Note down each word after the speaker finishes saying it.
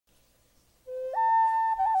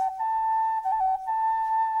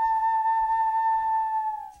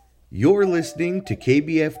You're listening to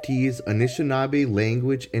KBFT's Anishinaabe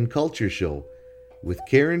Language and Culture Show with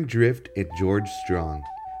Karen Drift and George Strong.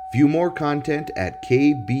 View more content at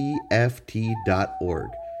kbft.org.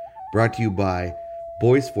 Brought to you by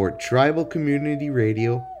Boys Fort Tribal Community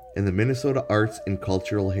Radio and the Minnesota Arts and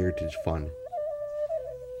Cultural Heritage Fund.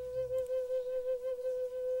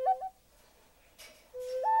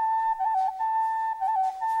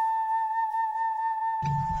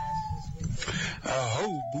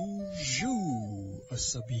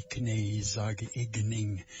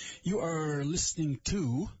 You are listening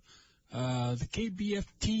to the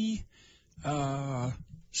KBFT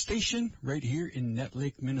station right here in Nett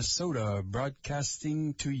Lake, Minnesota,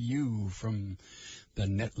 broadcasting to you from the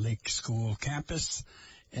Nett Lake School campus.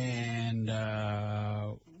 And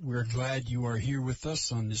we're glad you are here with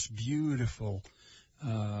us on this beautiful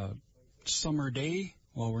summer day.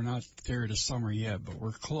 Well, we're not there to summer yet, but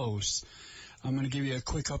we're close. I'm going to give you a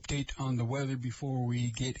quick update on the weather before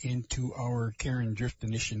we get into our Karen Drift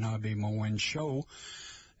Anishinaabe Moen show.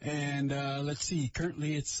 And let's see,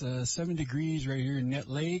 currently it's 7 degrees right here in Nett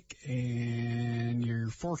Lake, and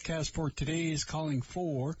your forecast for today is calling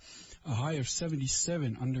for a high of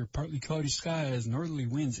 77 under partly cloudy skies, northerly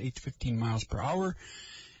winds 8 to 15 miles per hour.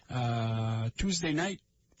 Tuesday night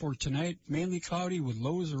for tonight, mainly cloudy with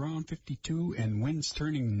lows around 52 and winds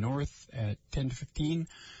turning north at 10 to 15.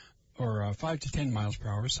 Or 5 to 10 miles per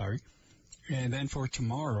hour, sorry. And then for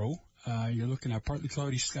tomorrow, you're looking at partly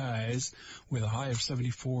cloudy skies with a high of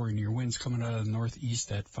 74 and your winds coming out of the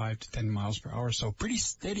northeast at 5 to 10 miles per hour. So pretty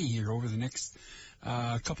steady here over the next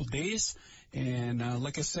couple days. And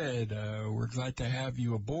like I said, we're glad to have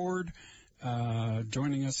you aboard,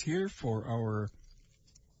 joining us here for our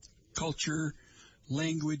culture,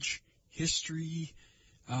 language, history,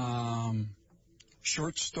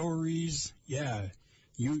 short stories,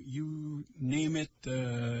 You name it,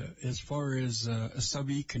 as far as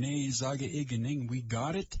Asabi, Kane, Zaga, Iganing, we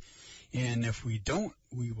got it. And if we don't,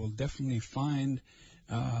 we will definitely find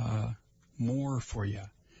more for you.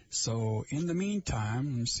 So in the meantime,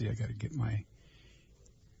 let me see, I got to get my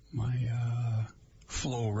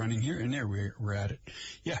flow running here. And there we're at it.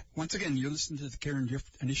 Yeah, once again, you're listening to the Karen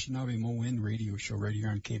Drift Anishinaabe Moen radio show right here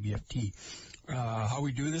on KBFT. How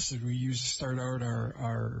we do this is we usually start out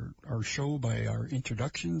our show by our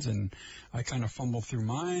introductions, and I kind of fumble through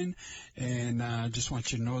mine, and just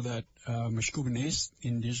want you to know that Mashkubanes,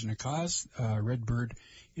 indigenous cause, Redbird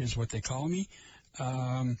is what they call me,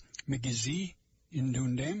 Migizi,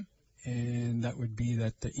 Indundem, and that would be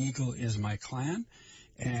that the eagle is my clan,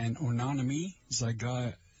 and Onanami,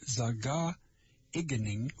 Zaga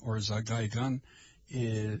Iganing, or Zagaigan,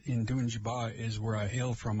 in Dunjiba is where I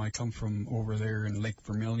hail from. I come from over there in Lake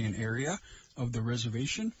Vermilion area of the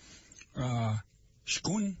reservation.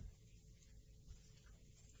 Shkunigan,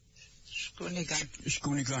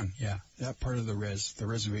 yeah, that part of the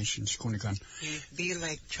reservation, Shkunigan. You'd be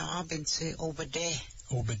like Job and say Obade.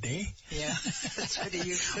 Obade? Yeah, that's what he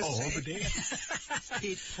used to say. Obade?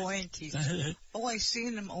 He'd point, I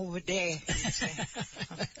seen him over there.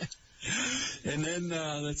 And then,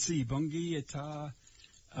 let's see, Bungi, Ita,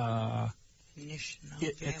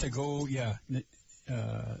 Itago,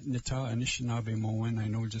 Nita, Anishinaabe Moen, I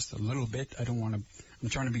know just a little bit. I'm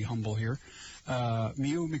trying to be humble here.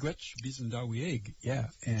 Miu Miigwech, Bizendawieg,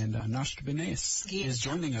 and Nashki Benes is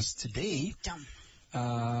joining us today.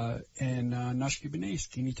 And Nashki Benes,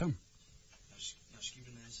 Kini Tum.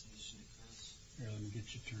 Here, let me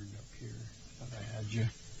get you turned up here. Thought I had you.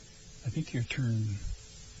 I think you're turned.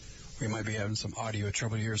 We might be having some audio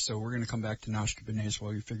trouble here, so we're going to come back to Nashki Benes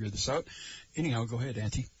while you figure this out. Anyhow, go ahead,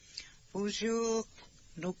 Auntie. Uju,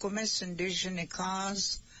 Nukumes indigenous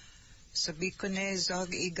cause, Sabikune Zag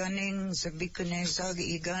Iganing, Sabikune Zag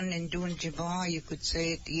Igan, and Dunjiba, you could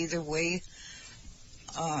say it either way.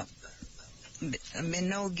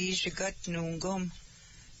 Minno Gishagat Nungum,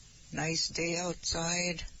 nice day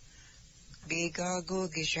outside. Bigago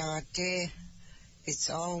Gishate, it's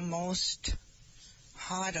almost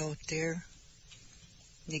hot out there.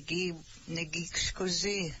 Nigi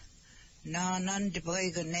skuzi.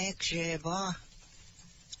 Nanandibaiga neksheba.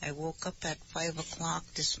 I woke up at 5 o'clock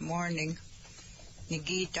this morning.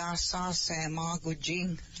 Nigi dasa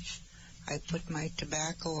samagujing. I put my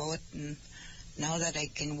tobacco out, and now that I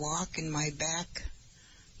can walk in my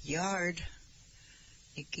backyard,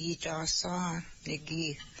 Nigi dasa,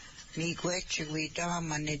 Nigi migwechawida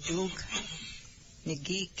manedug,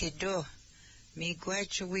 Nigi kedo.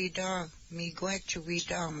 Migwechawida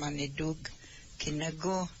manedug,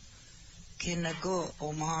 kinago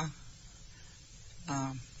oma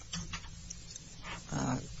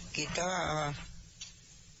kita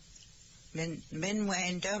men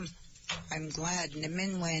wendam I'm glad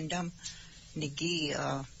Niminwandam Nigi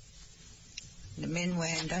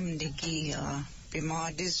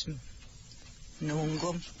Bimadis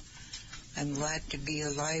Nungum. I'm glad to be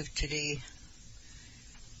alive today.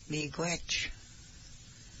 Miigwech.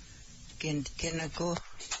 Can I go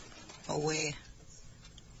away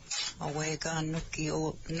ga nuki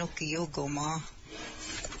yogo ma.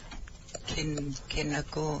 Can I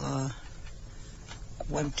go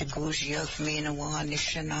want to go jiak mina wa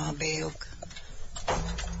Anishinaabe og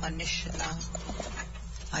Anishinaabe.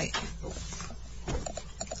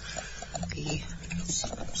 Okay.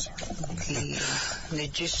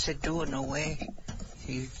 Najisadun away.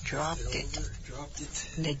 You dropped it.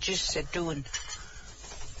 Najisadun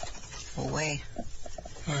away.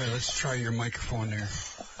 All right, let's try your microphone there.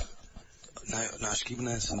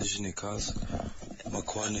 Nashkibnas Indigenous cause.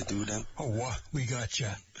 Makwana do them. Oh, what? We got you.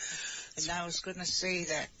 And I was going to say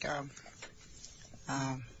that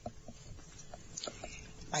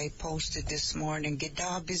I posted this morning,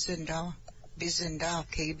 Gida Bizinda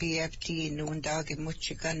KBFT Noondagi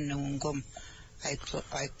Muchigan Noongum.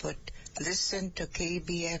 I put listen to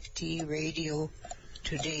KBFT radio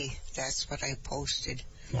today. That's what I posted.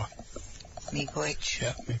 What? Miigwech.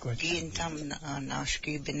 Yeah, miigwech. Giintam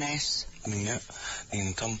Nashkibines. Yeah,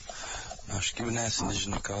 Giintam Nashkibnas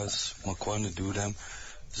Indigenous cause. Makwana do them.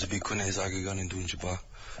 Zabikune Zagagan in Dunjaba.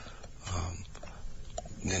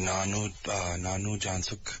 The Nanu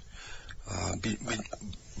Jansuk.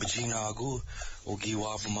 Bajina Agu,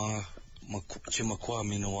 Ogiwabama, Chimakwa,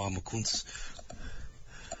 Minowa, Makuns,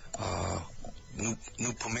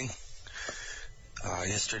 Nupuming.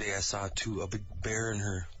 Yesterday I saw a big bear and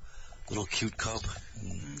her little cute cub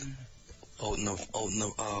out in the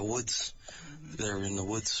woods. They're in the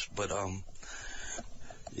woods, but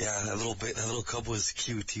yeah, that little cub was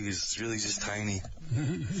cute. He was really just tiny.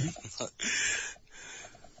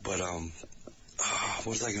 But what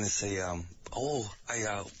was I gonna say? I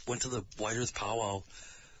went to the White Earth Powwow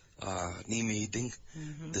meeting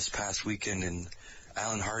this past weekend, and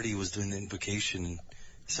Alan Hardy was doing the invocation, and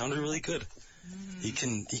he sounded really good. He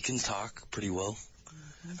can talk pretty well.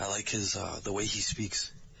 I like his the way he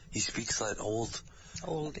speaks. He speaks that old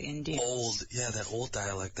Indian. That old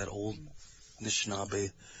dialect, that old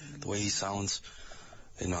Anishinaabe, the way he sounds,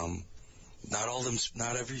 and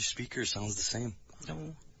not every speaker sounds the same.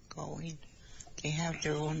 No, going. They have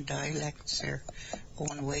their own dialects, their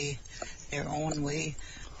own way.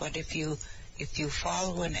 But if you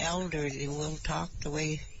follow an elder, they will talk the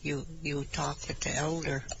way you talk with the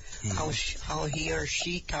elder. How he or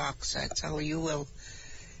she talks, that's how you will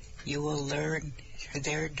learn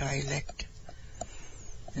their dialect.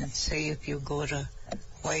 And say if you go to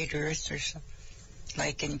White Earth or something,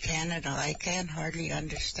 like in Canada, I can't hardly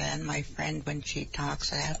understand my friend when she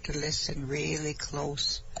talks. I have to listen really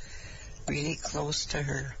close to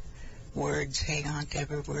her words, hang on to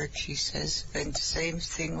every word she says. And the same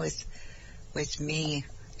thing with me.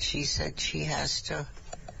 She said she has to,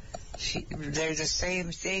 they're the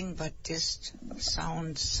same thing, but just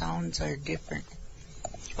sounds are different.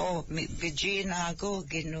 Oh, Bijina go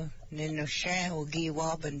ginu ninu she ogi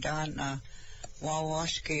wabandana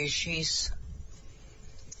wawashke she's.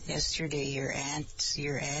 Yesterday your aunt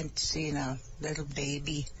seen a little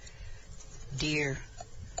baby deer.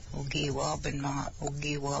 Ogi wabama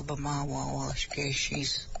wawashke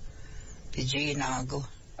she's. Bijina go.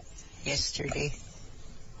 Yesterday.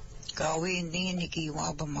 Gawi ninigi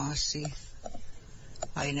wabamasi.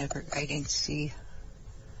 I didn't see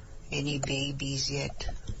any babies yet.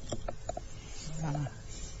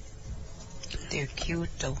 They're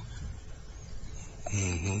cute though.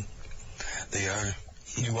 They are.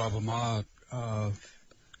 Niwabama,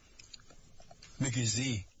 Mickey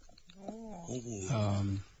Z.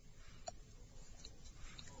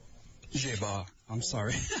 Jeba, I'm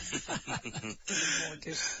sorry.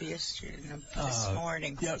 This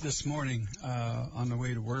morning. Yeah, this morning, on the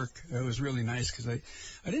way to work. It was really nice because I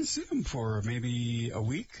didn't see them for maybe a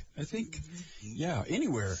week, I think. Yeah,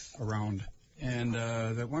 anywhere around. And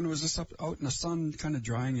that one was just out in the sun, kind of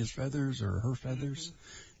drying his feathers or her feathers.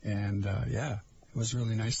 And yeah, it was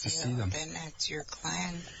really nice to see them. Then that's your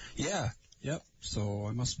clan. Yeah, yep. So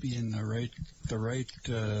I must be in the right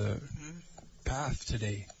path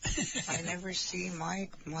today. I never see my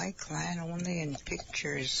clan, only in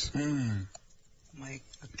pictures. My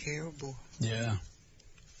caribou. Yeah.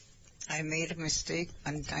 I made a mistake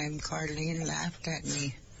one time. Carlene laughed at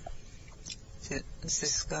me.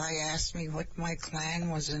 This guy asked me what my clan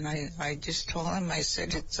was, and I just told him, I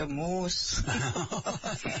said, it's a moose.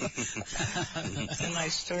 And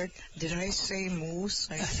did I say moose?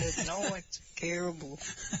 I said, no, it's caribou.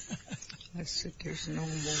 I said, there's no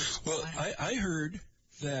moose. Well, I heard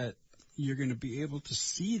that you're going to be able to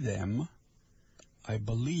see them, I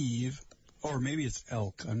believe, or maybe it's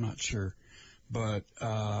elk, I'm not sure. But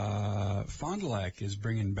Fond du Lac is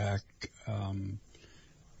bringing back an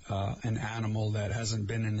animal that hasn't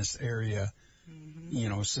been in this area,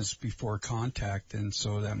 since before contact, and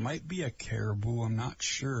so that might be a caribou. I'm not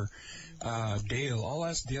sure. Dale, I'll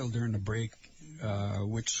ask Dale during the break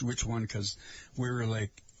which one, because we were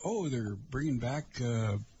like, oh, they're bringing back.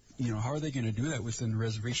 How are they going to do that within the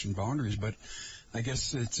reservation boundaries? But I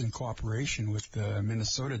guess it's in cooperation with the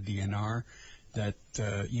Minnesota DNR. That,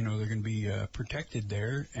 they're going to be protected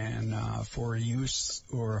there and for use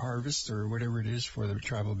or harvest or whatever it is for the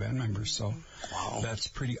tribal band members. So that's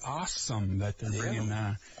pretty awesome that they're bringing,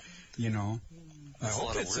 I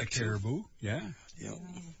hope it's a caribou. Yeah.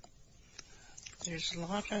 There's a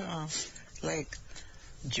lot of,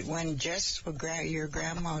 when your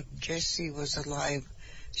grandma Jessie was alive,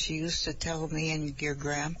 she used to tell me and your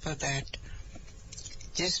grandpa that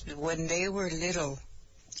just when they were little,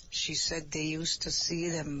 she said they used to see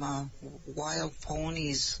them wild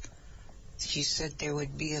ponies. She said they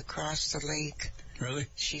would be across the lake. Really?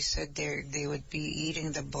 She said they would be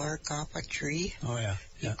eating the bark off a tree. Oh, yeah.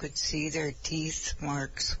 You could see their teeth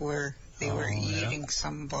marks where they were eating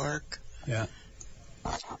some bark. Yeah.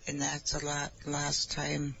 And that's a lot. Last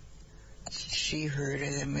time she heard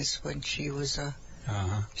of them is when she was a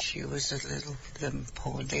little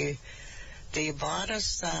pony. They bought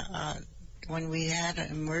us when we had an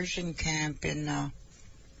immersion camp in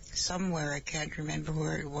somewhere, I can't remember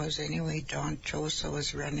where it was. Anyway, Don Chosa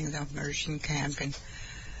was running the immersion camp, and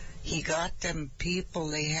he got them people.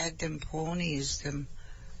 They had them ponies, them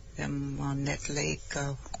Net Lake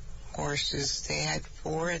horses. They had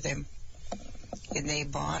 4 of them, and they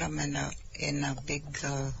bought them in a big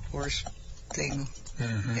horse thing.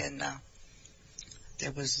 And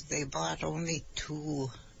they bought only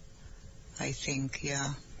 2, I think.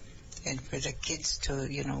 Yeah. And for the kids to,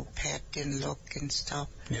 pet and look and stuff.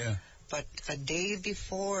 Yeah. But a day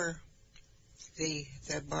before they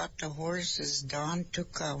bought the horses, Don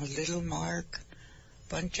took a little Mark,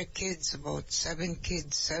 bunch of kids, about 7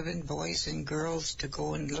 kids, 7 boys and girls, to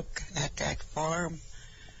go and look at that farm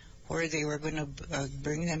where they were going to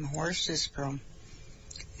bring them horses from.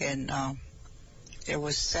 And there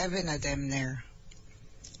was 7 of them there.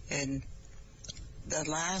 And the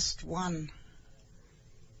last one,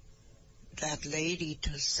 that lady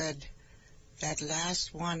said, that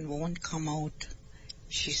last one won't come out.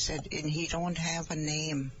 She said, and he don't have a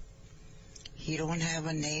name. He don't have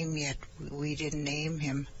a name yet. We didn't name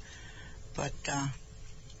him. But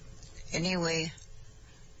anyway,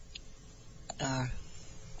 I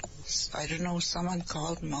don't know, someone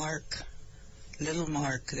called Mark, little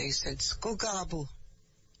Mark. They said, Skogabu.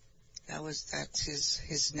 That's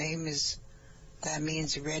his name is, that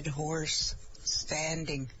means red horse,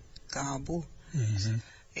 standing. Gabu.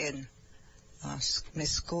 And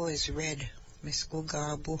Misko is red. Misko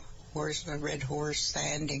Gabu, a red horse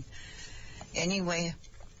standing. Anyway,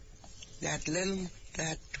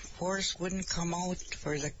 that horse wouldn't come out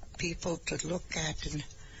for the people to look at.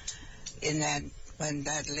 And when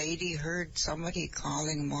that lady heard somebody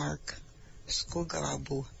calling Mark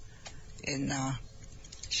Skogabu, and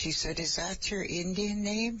she said, "Is that your Indian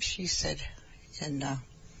name?" She said, and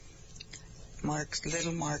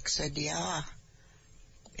little Mark said, "Yeah."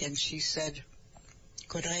 And she said,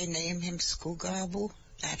 "Could I name him Skogabu,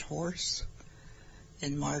 that horse?"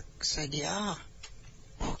 And Mark said, "Yeah."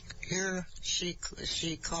 Here she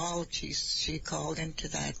called into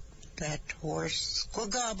that horse,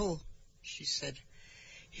 "Skogabu," she said.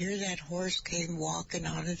 Here that horse came walking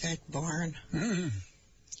out of that barn.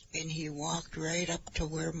 And he walked right up to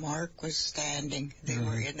where Mark was standing. They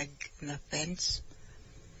were in a fence.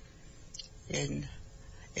 And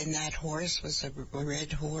that horse was a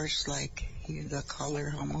red horse, like the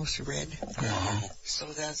color almost red. So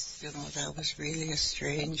that was really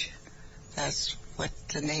strange. That's what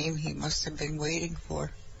the name he must have been waiting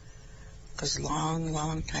for. Because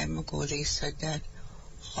long time ago they said that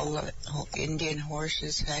all Indian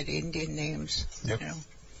horses had Indian names. Yep.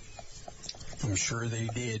 I'm sure they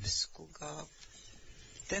did.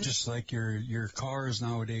 Just like your cars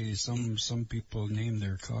nowadays, some people name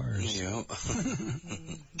their cars. Yeah.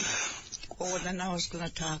 Oh, then I was going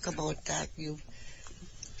to talk about that.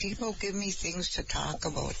 People give me things to talk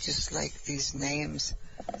about, just like these names.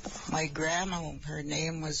 My grandma, her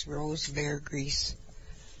name was Rose Bear Grease,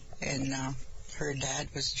 and her dad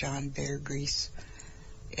was John Bear Grease.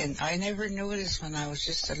 And I never knew this when I was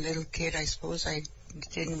just a little kid. I suppose I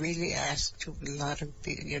didn't really ask a lot of,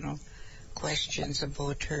 questions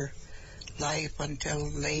about her life until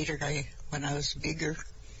later, when I was bigger.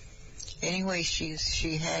 Anyway,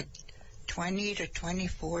 she had 20 to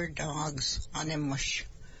 24 dogs on a mush.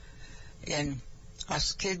 And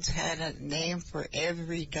us kids had a name for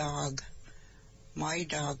every dog. My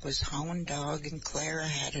dog was Hound Dog, and Clara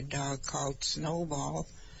had a dog called Snowball.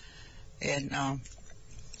 And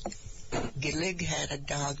Gillig had a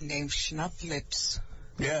dog named Schnufflips.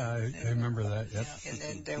 Yeah, I remember that, yep. Yeah, and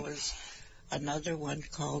then there was another one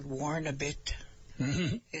called Warnabit.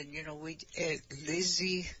 Mm-hmm. And, you know,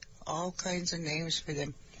 Lizzie, all kinds of names for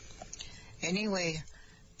them. Anyway,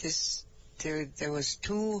 there was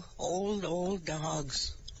two old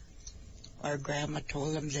dogs. Our grandma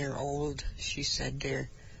told them they're old. She said they're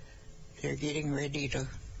getting ready to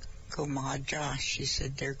go Maja. She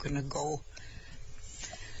said they're going to go.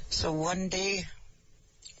 So one day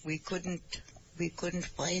we couldn't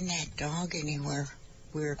find that dog anywhere.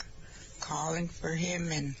 We were calling for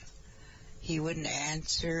him and he wouldn't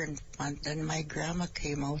answer. And then my grandma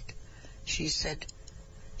came out. She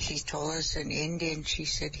told us in Indian, she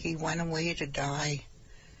said he went away to die.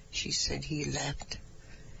 She said he left.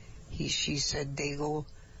 She said they go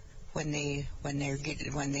when they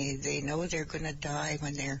know they're gonna die,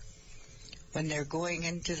 when they're going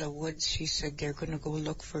into the woods. She said they're gonna go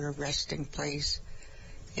look for a resting place,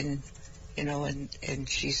 and you know, and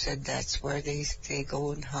she said that's where they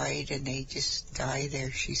go and hide, and they just die there.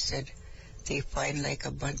 She said they find like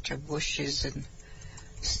a bunch of bushes and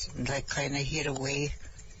like kind of hid away,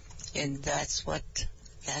 and that's what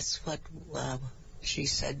she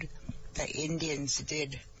said the Indians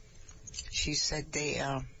did. She said they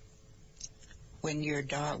when your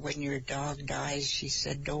dog dies, she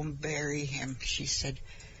said don't bury him. She said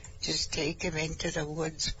just take him into the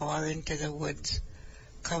woods, far into the woods,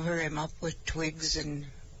 cover him up with twigs and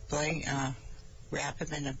wrap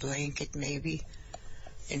him in a blanket maybe,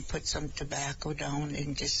 and put some tobacco down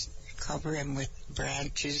and just cover him with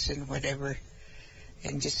branches and whatever,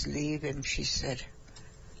 and just leave him, she said.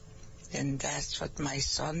 And that's what my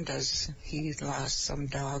son does. He lost some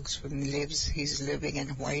dogs he's living in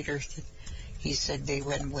White Earth. He said they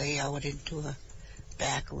went way out into a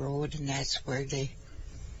back road, and that's where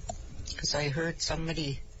because I heard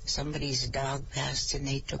somebody's dog passed and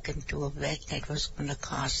they took him to a vet, and it was going to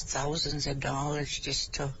cost thousands of dollars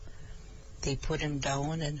just they put him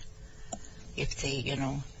down, and if they, you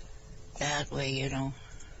know, that way, you know,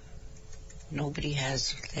 nobody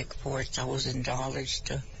has like $4,000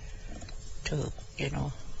 to, you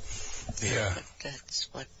know. Yeah. But that's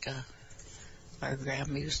what our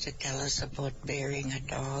grandma used to tell us about burying a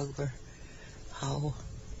dog, or how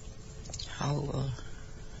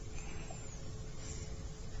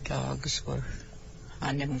dogs were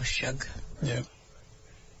on the mushug. Yeah.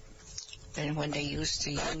 And when they used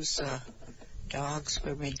to use dogs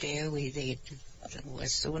for Medewi,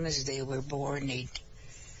 as soon as they were born,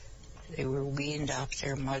 they were weaned off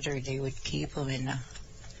their mother. They would keep them in a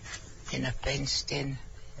fenced in,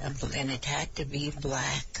 and it had to be a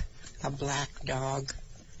black dog.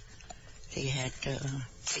 It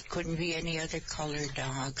couldn't be any other color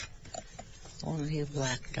dog, only a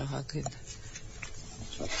black dog. And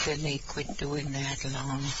then they quit doing that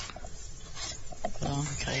long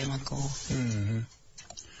time ago. Mm-hmm.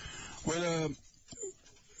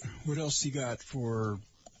 What else you got for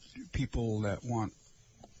people that want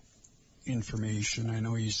information? I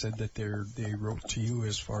know you said that they wrote to you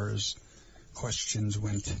as far as questions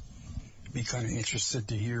went. Be kind of interested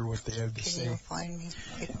to hear what they have to say. Can you find me?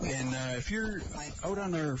 And if you're out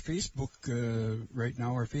on our Facebook right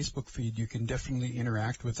now, our Facebook feed, you can definitely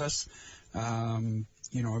interact with us.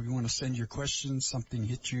 You know, if you want to send your questions, something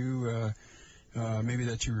hit you, maybe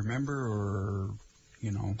that you remember, or,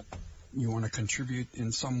 you know, you want to contribute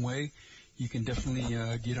in some way, you can definitely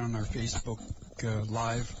get on our Facebook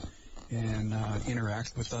Live and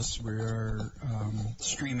interact with us. We're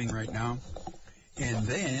streaming right now. And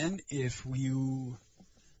then, if you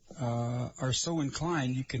are so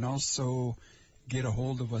inclined, you can also get a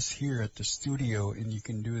hold of us here at the studio, and you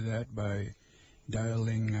can do that by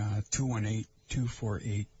dialing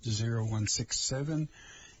 218-248-0167.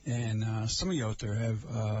 And some of you out there have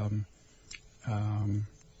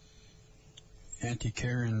Auntie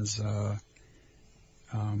Karen's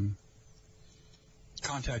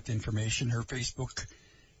contact information, her Facebook.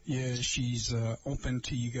 Yeah, she's open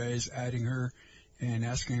to you guys adding her and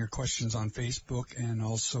asking her questions on Facebook. And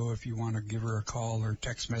also, if you want to give her a call or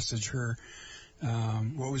text message her.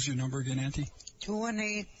 What was your number again, Auntie?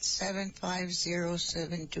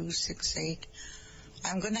 218-750-7268.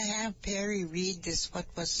 I'm going to have Perry read what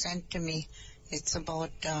was sent to me. It's about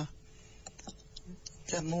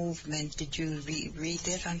the movement. Did you read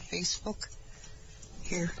it on Facebook?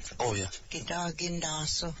 Here. Oh, yeah.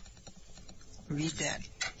 Gidagindaso. Read that.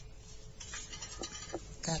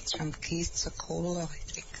 That's from Keith Sokola, I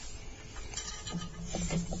think.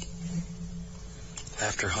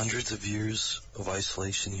 After hundreds of years of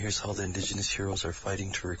isolation, here's how the indigenous heroes are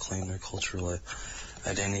fighting to reclaim their cultural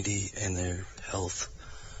identity and their health.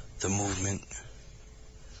 The movement.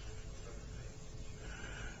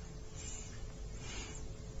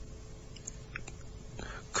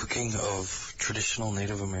 Cooking of traditional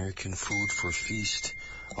Native American food for feast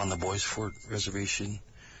on the Bois Forte Reservation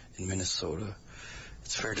in Minnesota.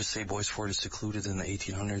 It's fair to say Bois Forte is secluded in the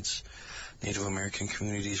 1800s. Native American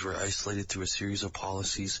communities were isolated through a series of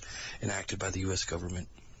policies enacted by the U.S. government.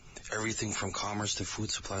 Everything from commerce to food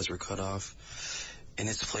supplies were cut off. In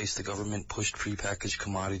its place, the government pushed prepackaged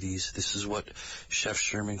commodities. This is what Chef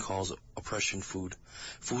Sherman calls oppression food.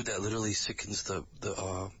 Food that literally sickens the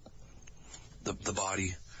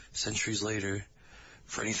body. Centuries later,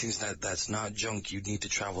 for anything that's not junk, you'd need to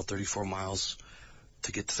travel 34 miles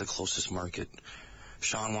to get to the closest market.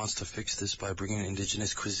 Sean wants to fix this by bringing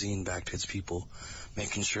indigenous cuisine back to its people,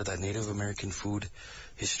 making sure that Native American food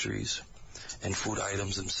histories and food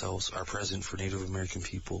items themselves are present for Native American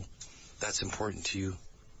people. That's important to you.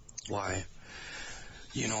 Why?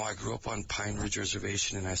 You know, I grew up on Pine Ridge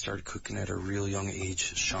Reservation and I started cooking at a real young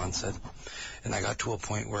age, Sean said. And I got to a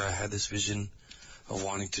point where I had this vision of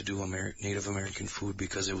wanting to do Native American food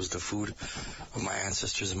because it was the food of my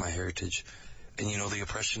ancestors and my heritage. And you know, the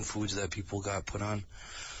oppression foods that people got put on.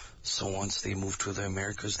 So once they moved to the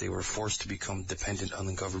Americas, they were forced to become dependent on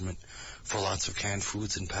the government for lots of canned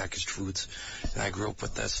foods and packaged foods. And I grew up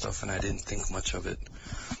with that stuff and I didn't think much of it.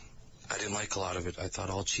 I didn't like a lot of it. I thought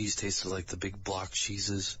all cheese tasted like the big block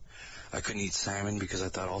cheeses. I couldn't eat salmon because I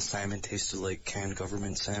thought all salmon tasted like canned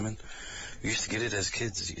government salmon. We used to get it as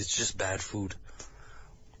kids. It's just bad food.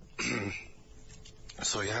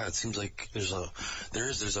 So yeah, it seems like there's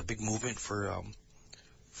a big movement for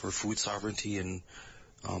food sovereignty and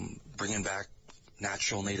bringing back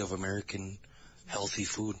natural Native American healthy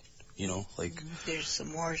food. You know, like there's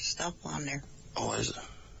some more stuff on there. Oh, is it?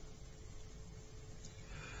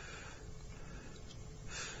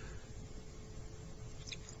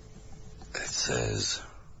 It says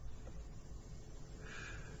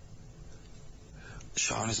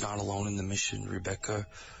Sean is not alone in the mission. Rebecca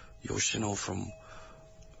Yoshino from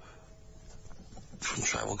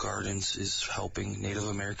Tribal Gardens is helping. Native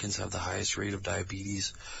Americans have the highest rate of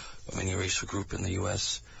diabetes of any racial group in the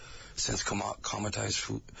U.S. Since commoditized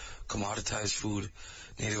food,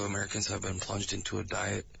 Native Americans have been plunged into a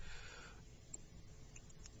diet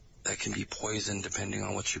that can be poison depending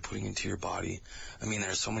on what you're putting into your body. I mean,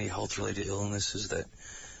 there are so many health-related illnesses that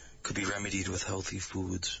could be remedied with healthy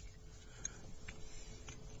foods.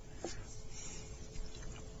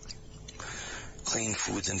 Clean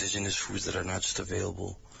foods, indigenous foods that are not just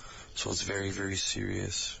available. So it's very, very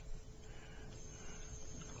serious.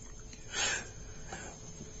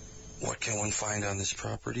 What can one find on this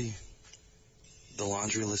property? The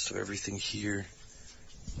laundry list of everything here.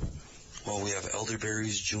 Well, we have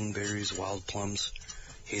elderberries, juneberries, wild plums,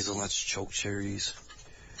 hazelnuts, choke cherries.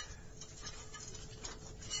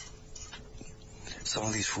 Some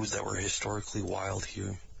of these foods that were historically wild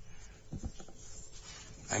here.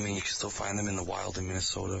 I mean, you can still find them in the wild in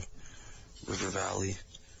Minnesota, River Valley,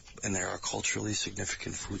 and there are culturally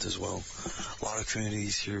significant foods as well. A lot of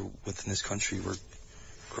communities here within this country were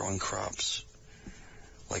growing crops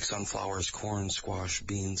like sunflowers, corn, squash,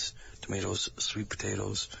 beans, tomatoes, sweet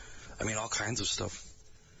potatoes. I mean, all kinds of stuff.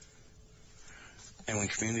 And when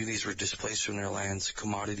communities were displaced from their lands,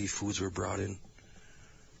 commodity foods were brought in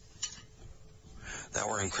that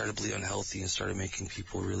were incredibly unhealthy and started making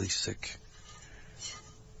people really sick.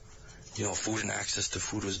 You know, food and access to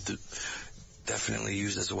food was definitely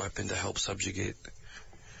used as a weapon to help subjugate.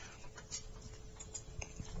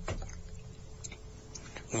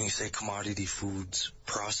 When you say commodity foods,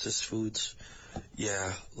 processed foods,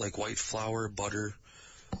 yeah, like white flour, butter,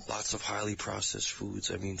 lots of highly processed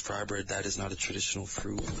foods. I mean, fry bread, that is not a traditional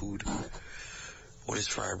food. What is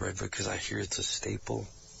fry bread? Because I hear it's a staple.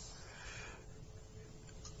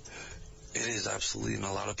 It is absolutely, and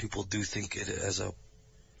a lot of people do think it as a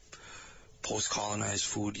post-colonized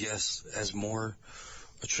food, yes, as more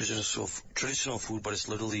a traditional food, but it's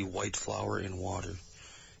literally white flour and water.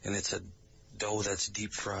 And it's a dough that's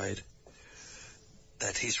deep fried.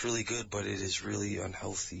 That tastes really good, but it is really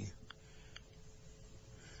unhealthy.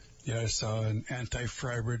 Yeah, I saw an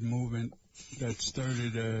anti-fry bread movement that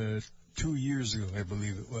started 2 years ago, I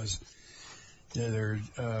believe it was. Yeah,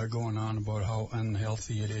 they're going on about how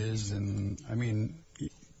unhealthy it is, and I mean,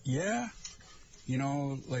 yeah, you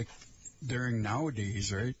know, like during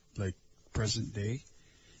nowadays, right? Like present day,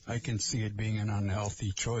 I can see it being an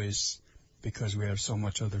unhealthy choice because we have so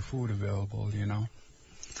much other food available, you know.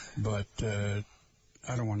 But I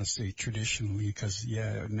don't want to say traditionally because,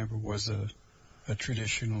 yeah, it never was a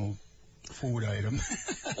traditional food item.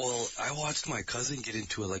 Well, I watched my cousin get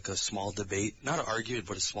into a small debate, not an argument,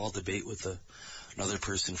 but a small debate with another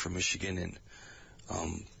person from Michigan, and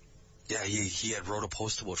yeah, he had wrote a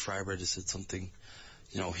post about fry bread that said something,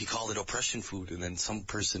 you know, he called it oppression food, and then some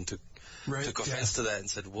person took offense to that and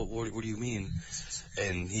said, what do you mean?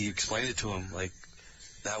 And he explained it to him, like,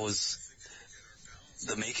 that was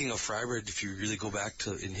the making of fry bread. If you really go back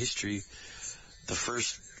to in history, the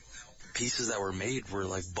first pieces that were made were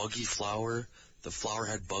like buggy flour. The flour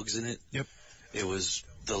had bugs in it. Yep. It was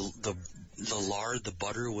the lard, the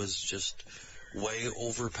butter was just way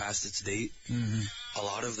over past its date. Mm-hmm. A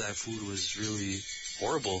lot of that food was really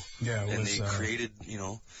horrible. Yeah, and they created, you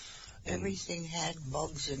know, everything had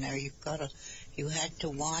bugs in there. You had to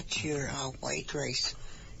watch your white rice.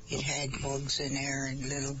 It had bugs in there and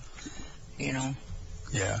little, you know,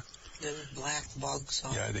 little black bugs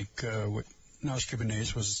on. Yeah, I think what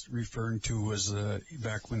Anishinaabe was referring to was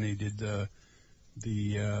back when they did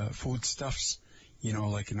the foodstuffs. You know,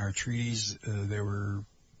 like in our treaties, there were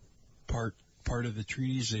part of the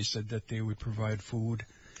treaties. They said that they would provide food,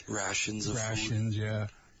 rations, food. Yeah,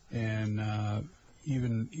 and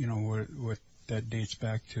even, you know, what that dates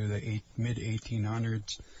back to the mid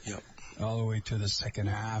 1800s. Yep. All the way to the second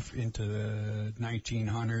half into the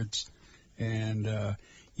 1900s, and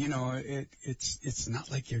you know, it's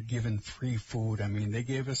not like you're given free food. I mean, they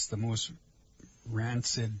gave us the most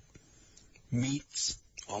rancid meats.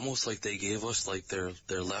 Almost like they gave us like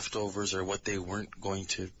their leftovers or what they weren't going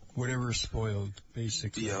to. Whatever spoiled,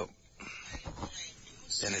 basically. Yep.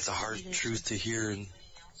 And it's a hard truth to hear,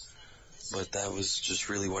 but that was just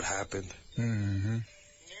really what happened. Mm-hmm.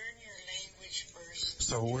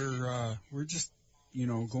 So we're just, you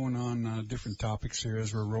know, going on different topics here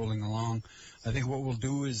as we're rolling along. I think what we'll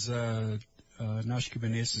do is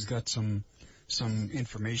Anishinaabe has got some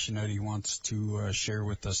information that he wants to share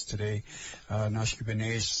with us today.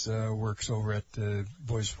 Anishinaabe works over at the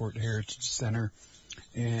Boys Fort Heritage Center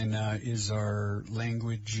and is our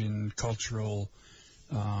language and cultural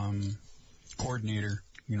coordinator,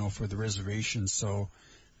 you know, for the reservation. So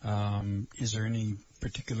is there any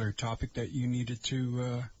particular topic that you needed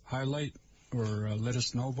to highlight or let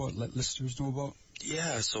listeners know about?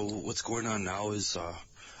 Yeah, so what's going on now is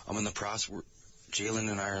I'm in the process,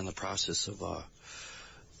 Jalen and I are in the process of,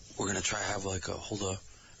 we're going to try hold a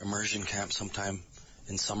immersion camp sometime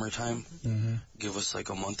in summertime. Mm-hmm. Give us like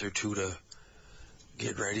a month or two to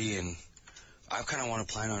get ready, and I kind of want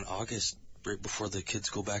to plan on August, right before the kids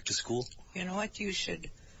go back to school. You know what, you should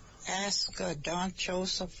ask Don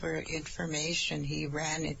Joseph for information. He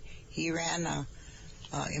ran a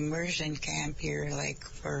immersion camp here like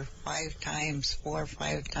for 4 or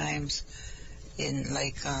 5 times in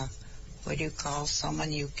like what do you call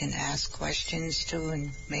someone you can ask questions to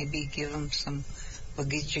and maybe give them some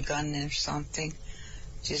gun or something.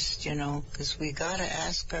 Just, you know, because we got to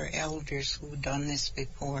ask our elders who've done this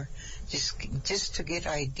before, just to get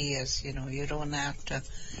ideas. You know, you don't have to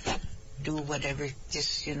do whatever,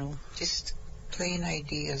 just, you know, just plain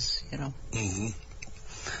ideas, you know. Mm-hmm.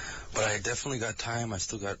 But I definitely got time. I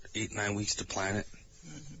still got 8-9 weeks to plan it.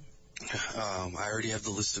 Mm-hmm. I already have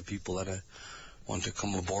the list of people that I want to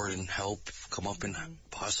come aboard and help, come up and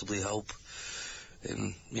possibly help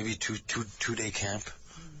in maybe two-day camp.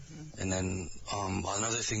 Mm-hmm. And then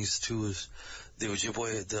another things too is the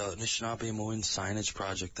Ojibwe, the Anishinaabe Moin signage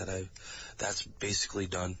project that's basically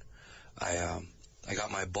done. I got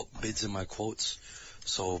my bids and my quotes,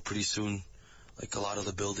 so pretty soon, like a lot of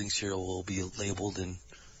the buildings here will be labeled in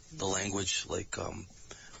the language, like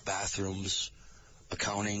bathrooms,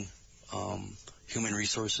 accounting, human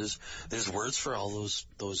resources. There's words for all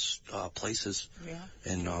those places. Yeah.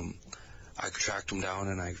 And I tracked them down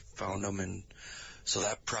and I found them, and so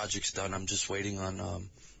that project's done. I'm just waiting on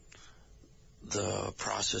the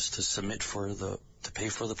process to submit to pay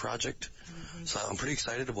for the project. Mm-hmm. So I'm pretty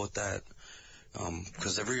excited about that,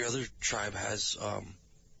 because every other tribe has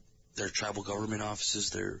their tribal government offices,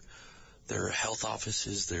 their health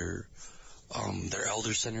offices, their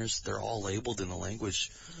elder centers. They're all labeled in the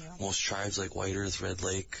language. Yeah. Most tribes like White Earth, Red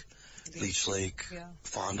Lake, Leech Lake,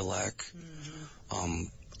 Fond du Lac. Mm-hmm.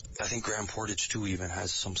 I think Grand Portage too even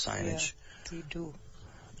has some signage. Yeah, they do.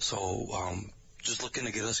 So just looking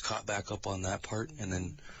to get us caught back up on that part, and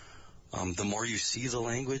then the more you see the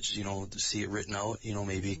language, to see it written out,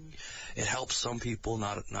 maybe it helps some people,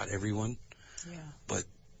 not everyone. Yeah. But,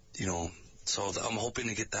 so I'm hoping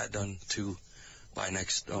to get that done too by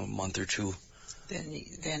next month or two.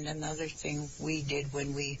 Then another thing we did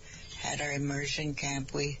when we had our immersion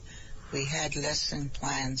camp, we had lesson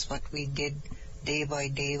plans, what we did day by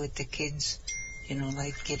day with the kids,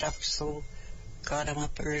 like get up, so got them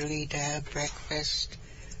up early to have breakfast,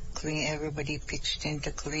 clean, everybody pitched in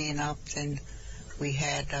to clean up, then we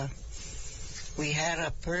had a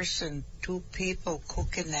person, 2 people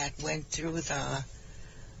cooking that went through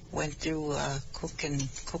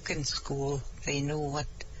cooking school. They knew what,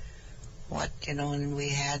 and we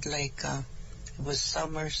had it was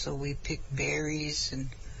summer, so we picked berries, and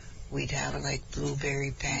we'd have like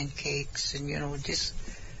blueberry pancakes, and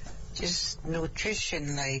just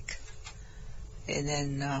nutrition, and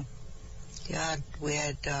then we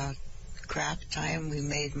had craft time. We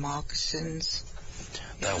made moccasins.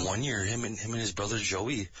 That one year, him and his brother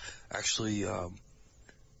Joey actually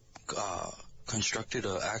constructed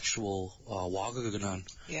an actual wagagan,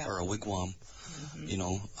 or a wigwam.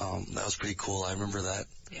 That was pretty cool. I remember that.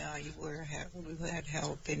 Yeah, we had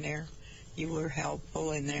help in there. You were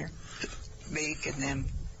helpful in there making them.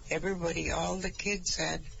 Everybody, all the kids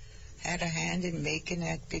had a hand in making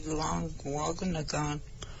that big long waganagon.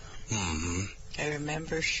 Mm-hmm. I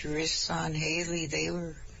remember Sharissa and Haley, they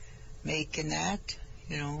were making that,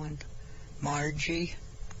 and Margie.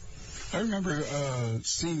 I remember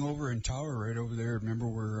seeing over in Tower, right over there. Remember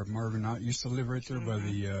where Marvin Ott used to live, right there by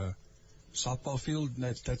the softball field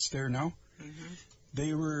that's there now? Mm-hmm.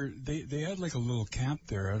 They had like a little camp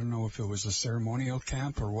there. I don't know if it was a ceremonial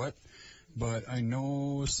camp or what, but I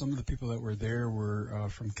know some of the people that were there were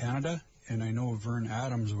from Canada, and I know Vern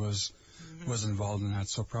Adams was involved in that,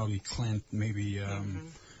 so probably Clint, maybe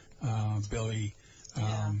Billy.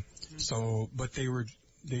 So, but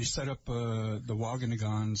they set up the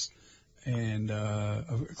Waganagons, and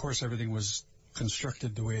of course everything was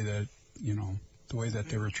constructed the way that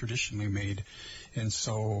they were traditionally made, and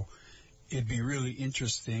so it'd be really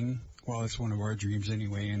interesting. Well, it's one of our dreams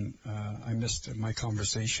anyway, and I missed my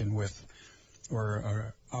conversation with,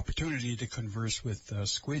 or opportunity to converse with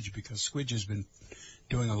Squidge, because Squidge has been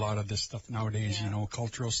doing a lot of this stuff nowadays,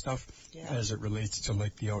 cultural stuff, as it relates to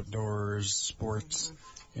like the outdoors, sports,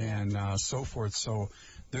 and so forth. So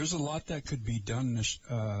there's a lot that could be done,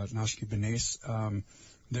 Nashki Benes.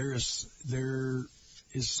 There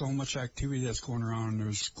is so much activity that's going around.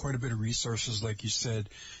 There's quite a bit of resources, like you said.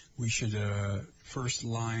 We should, first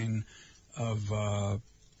line of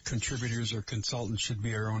contributors or consultants should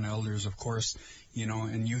be our own elders, of course,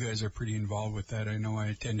 and you guys are pretty involved with that. I know I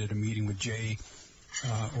attended a meeting with Jay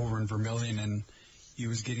over in Vermilion, and he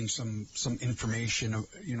was getting some information,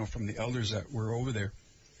 from the elders that were over there.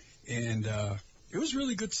 And it was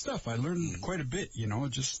really good stuff. I learned quite a bit,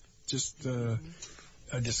 just a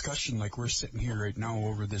discussion like we're sitting here right now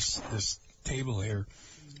over this table here.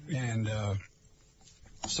 And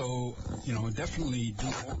so, definitely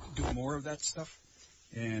do more of that stuff,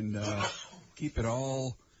 and keep it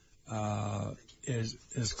all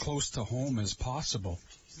as close to home as possible,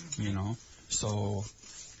 So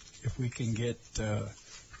if we can get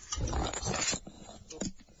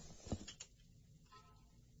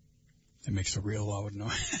it makes a real loud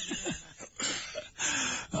noise.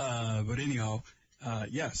 But anyhow,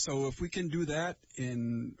 so if we can do that,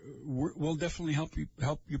 and we'll definitely help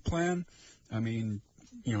you plan. I mean,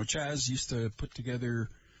 Chaz used to put together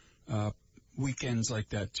weekends like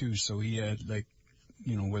that too. So he had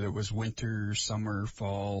whether it was winter, summer,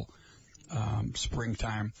 fall,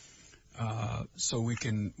 springtime. So we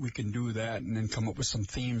can do that, and then come up with some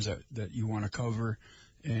themes that you want to cover,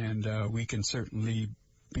 and we can certainly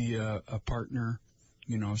be a partner,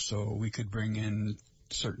 so we could bring in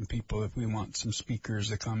certain people if we want some speakers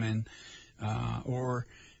to come in, or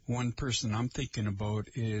one person I'm thinking about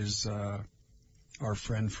is our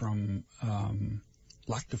friend from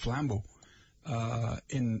Lac de Flambeau,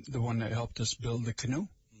 in the one that helped us build the canoe.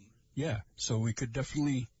 Yeah, so we could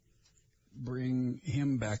definitely bring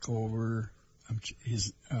him back over.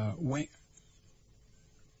 His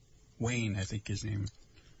Wayne, I think his name.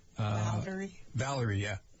 Valerie,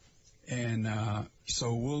 yeah. And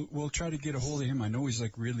so we'll try to get a hold of him. I know he's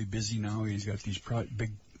really busy now. He's got these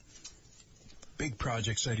big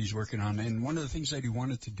projects that he's working on. And one of the things that he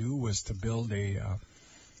wanted to do was to build a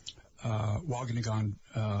Waganigan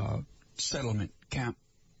settlement camp.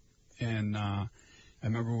 And I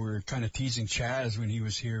remember we were kind of teasing Chaz when he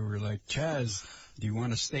was here. We were like, Chaz, do you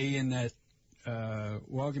want to stay in that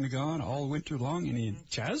walking on all winter long, and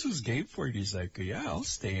Chaz was game for it. He's like, yeah, I'll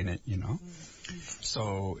stay in it,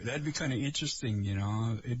 So that'd be kind of interesting,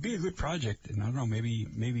 It'd be a good project, and I don't know,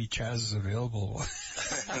 maybe Chaz is available.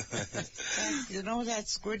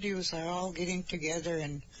 That's good. You are all getting together,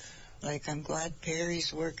 and like I'm glad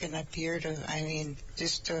Perry's working up here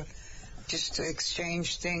just to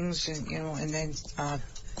exchange things, and and then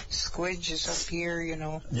Squidge is up here,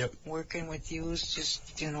 Yep. working with you,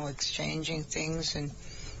 just exchanging things, and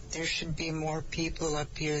there should be more people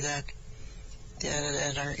up here that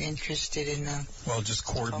are interested in just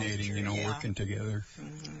coordinating, culture, yeah. working together,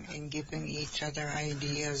 and giving each other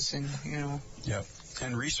ideas, and Yep.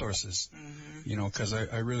 And resources, because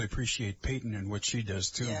I really appreciate Peyton and what she does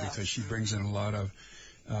too, Yeah. because she brings in a lot of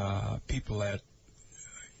people that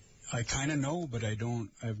I kind of know, but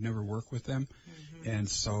I've never worked with them. And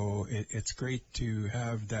so it's great to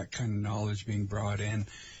have that kind of knowledge being brought in,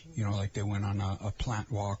 like they went on a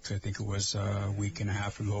plant walk, I think it was a week and a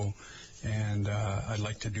half ago. And I'd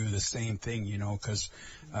like to do the same thing, because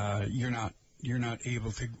you're not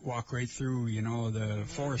able to walk right through, the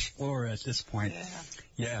forest floor at this point.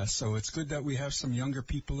 Yeah, so it's good that we have some younger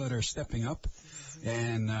people that are stepping up,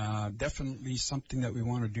 and definitely something that we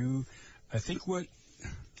want to do. I think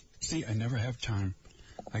I never have time.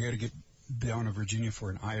 I got to get down to Virginia for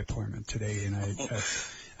an eye appointment today, and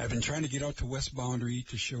I've been trying to get out to West Boundary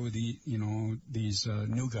to show these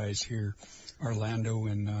new guys here, Orlando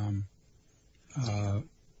and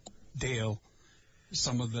Dale,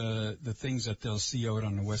 some of the things that they'll see out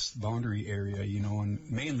on the West Boundary area, and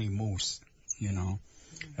mainly moose,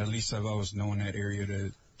 At least I've always known that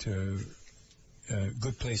area to a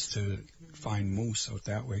good place to find moose out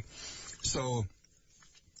that way. So,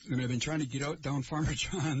 and I've been trying to get out down Farmer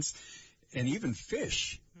John's and even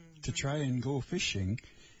fish to try and go fishing.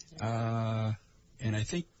 And I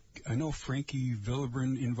know Frankie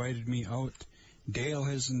Villebrin invited me out. Dale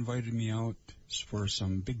has invited me out for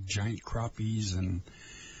some big giant crappies and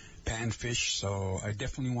panfish. So I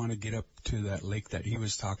definitely want to get up to that lake that he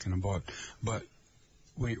was talking about. But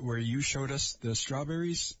where you showed us the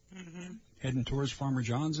strawberries heading towards Farmer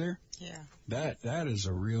John's there? Yeah. That is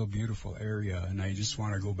a real beautiful area, and I just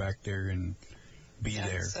want to go back there and be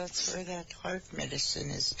there. That's where that heart medicine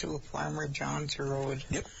is too, Farmer John's Road.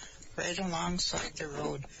 Yep. Right alongside the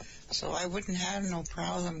road. So I wouldn't have no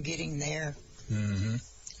problem getting there.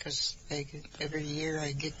 Because every year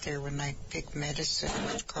I get there when I pick medicine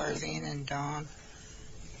with Carlene and Dawn.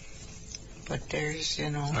 But there's, I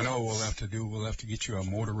know we'll have to get you a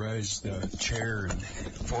motorized chair and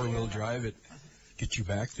four-wheel drive it, get you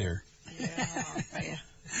back there. Yeah.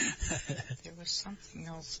 There was something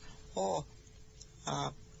else. Oh,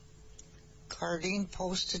 Carlene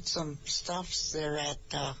posted some stuffs there at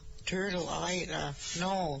Turtle Island.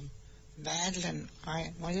 Madeline,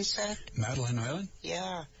 what is that? Madeline Island?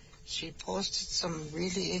 Yeah, she posted some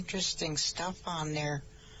really interesting stuff on there.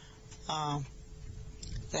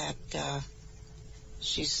 That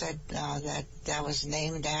she said that was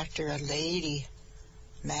named after a lady,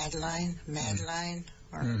 Madeline,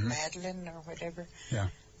 or Madeline or whatever. Yeah.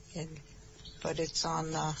 But it's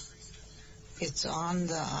on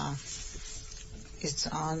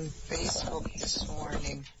Facebook this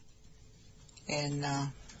morning, and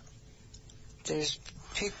there's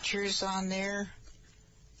pictures on there,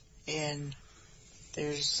 and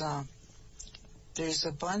there's a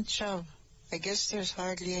bunch of, I guess there's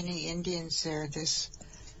hardly any Indians there.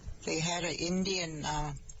 They had an Indian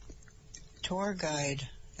tour guide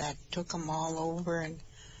that took them all over, and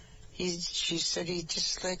she said he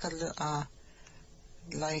just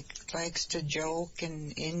likes to joke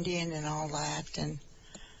and Indian and all that, and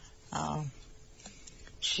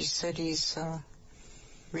she said he's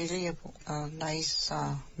really a nice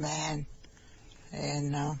man,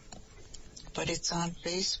 and but it's on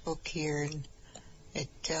Facebook here, and it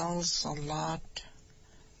tells a lot.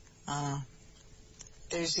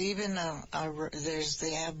 There's even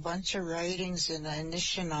they have a bunch of writings in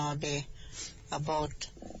Anishinaabe about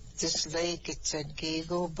this lake. It said,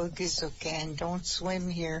 Gigo Bugizukan, don't swim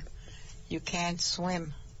here. You can't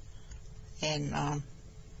swim. And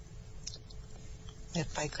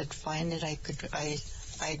if I could find it, I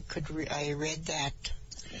read that.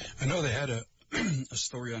 I know they had a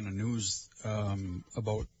story on the news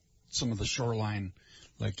about some of the shoreline,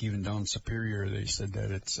 like even down Superior. They said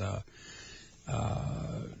that it's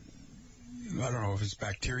I don't know if it's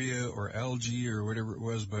bacteria or algae or whatever it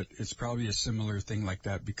was, but it's probably a similar thing like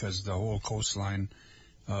that, because the whole coastline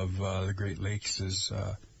of the Great Lakes is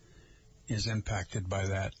impacted by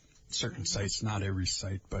that. Certain sites, not every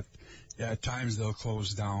site, but at times they'll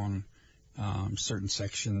close down certain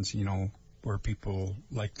sections, where people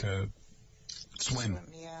like to swim.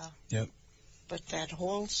 Yeah. Yep. But that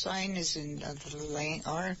whole sign is in the lane,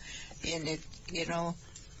 or in it,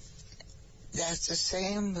 that's the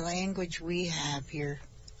same language we have here.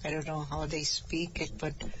 I don't know how they speak it,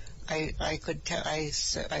 but I could tell,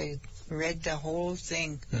 I read the whole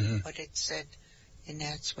thing, what it said, and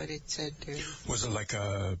that's what it said there. Was it like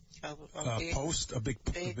a big, post? A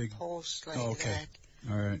big post like okay. that.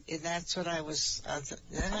 All right. And that's what I was,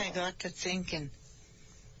 then I got to thinking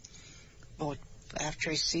about, after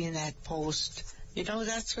I seen that post,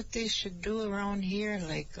 that's what they should do around here,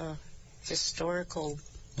 like historical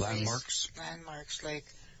landmarks, like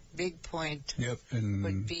Big Point. Yep.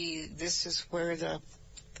 Would be, this is where the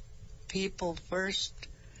people first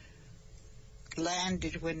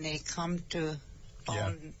landed when they come to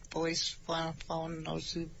found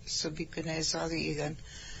those Subicunesaligan.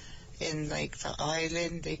 In like the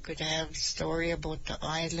island, they could have story about the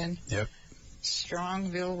island. Yep.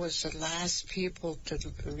 Strongville was the last people to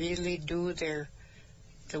really do the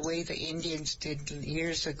way the Indians did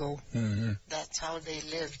years ago. Mm-hmm. That's how they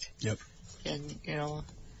lived. Yep. And,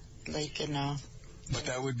 like in a... But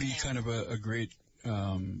that would be kind of a great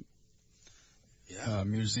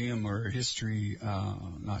museum or history,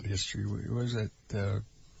 not history, what was it?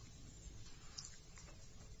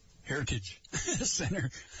 Heritage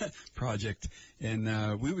Center project.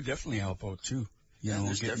 And we would definitely help out too.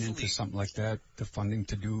 Getting into something like that, the funding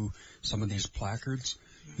to do some of these placards,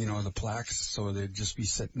 the plaques, so they'd just be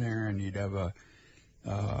sitting there and you'd have a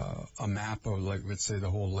map of, like, let's say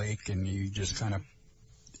the whole lake, and you just kind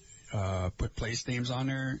of put place names on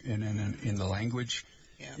there and then in the language,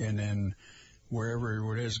 and then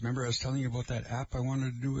wherever it is. Remember I was telling you about that app I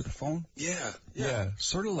wanted to do with the phone? Yeah,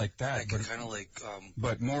 sort of like that. But kind of like...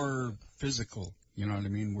 but more physical, you know what I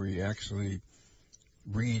mean, where you actually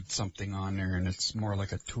read something on there, and it's more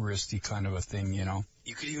like a touristy kind of a thing,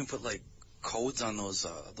 You could even put, like, codes on those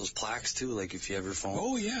plaques, too, like if you have your phone.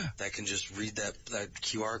 Oh, yeah. That can just read that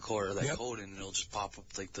QR code or that code, and it'll just pop up,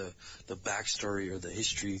 like, the backstory or the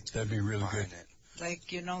history. That'd be really good. It. Like,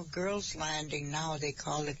 Girls Landing now, they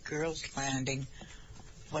call it Girls Landing.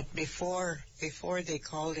 But before they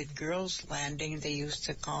called it Girls Landing, they used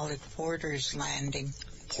to call it Porter's Landing.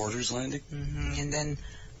 Porter's Landing? Mm-hmm. And then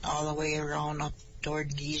all the way around up toward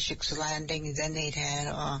Gishik's Landing, then they'd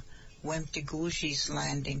had Wemptigushi's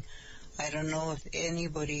Landing. I don't know if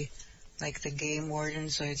anybody, like the game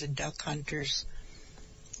wardens or the duck hunters,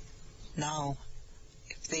 now,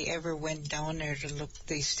 if they ever went down there to look,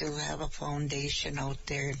 they still have a foundation out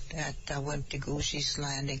there at Wemptigushi's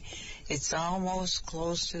Landing. It's almost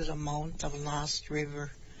close to the mouth of Lost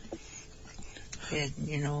River.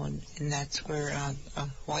 And that's where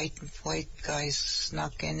white guys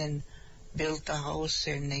snuck in and built a house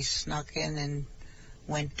there, and they snuck in and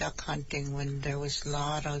went duck hunting when there was a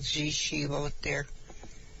lot of G-sheep out there.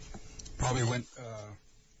 Probably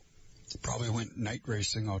went night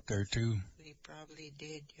racing out there too. They probably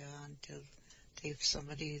did, until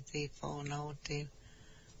they found out.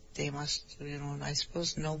 They must, I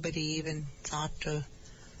suppose nobody even thought to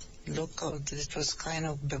look out. It was kind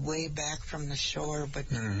of way back from the shore, but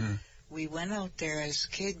we went out there as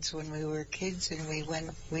kids when we were kids, and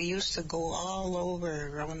we used to go all over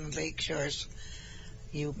around the lake shores.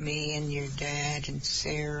 Me and your dad and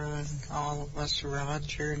Sarah and all of us,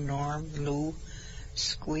 Roger, Norm, Lou,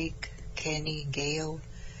 Squeak, Kenny, Gail.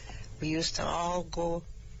 We used to all go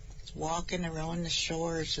walking around the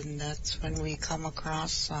shores, and that's when we come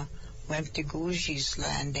across Wemptigushi's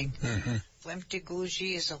Landing. Mm-hmm.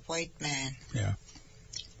 Wemptigushi is a white man. Yeah.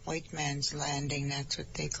 White man's landing, that's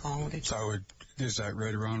what they call it. So is that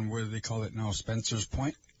right around where they call it now, Spencer's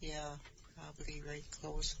Point? Yeah, probably right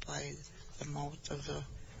close by the mouth of the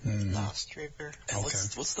Lost River. And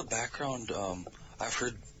what's the background? I've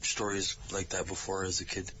heard stories like that before as a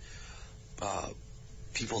kid.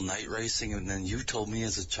 People night racing, and then you told me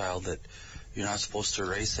as a child that you're not supposed to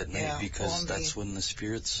race at night because that's when the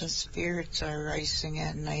spirits are racing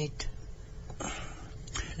at night.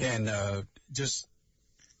 And I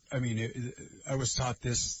was taught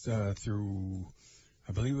this through,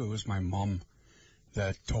 I believe it was my mom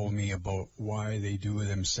that told me about why they do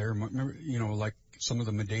them ceremonies. Remember, like some of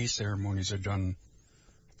the Maday ceremonies are done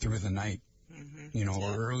through the night,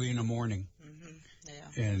 or early in the morning.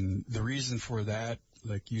 Yeah. And the reason for that,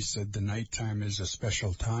 like you said, the nighttime is a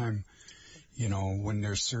special time, when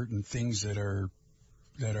there's certain things that are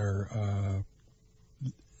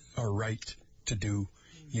right to do,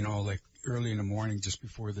 like early in the morning, just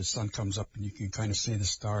before the sun comes up and you can kind of see the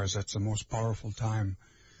stars. That's the most powerful time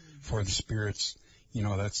for the spirits.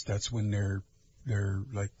 That's when they're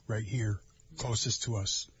like right here, closest to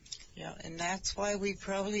us. Yeah, and that's why we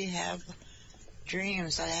probably have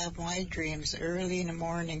dreams. I have my dreams early in the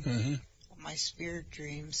morning. Mm-hmm. My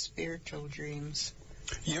spiritual dreams.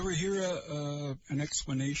 You ever hear an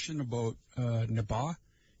explanation about Naba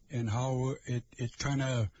and how it kind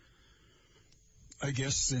of, I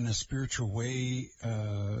guess in a spiritual way,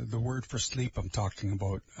 the word for sleep I'm talking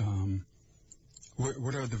about,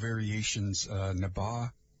 what are the variations?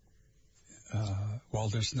 Naba, well,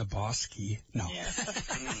 there's Naboski. No. Yeah.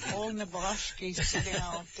 Old Naboski sitting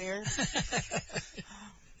out there.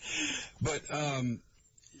 But,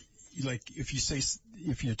 like,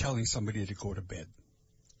 if you're telling somebody to go to bed.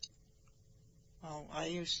 Well, I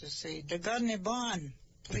used to say, Daganiban,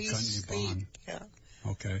 please sleep. Yeah.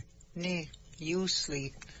 Okay. Nee, you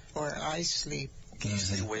sleep, or I sleep. Can you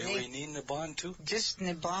say Wewe Ni Naban too? Just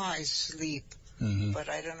Neba is sleep. Mm-hmm. But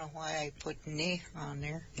I don't know why I put Ne on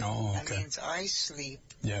there. Oh, okay. That means I sleep.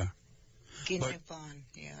 Yeah. Giniban,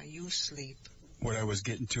 yeah, you sleep. What I was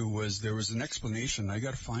getting to was there was an explanation. I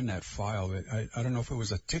got to find that file. I don't know if it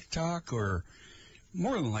was a TikTok or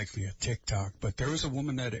more than likely a TikTok, but there was a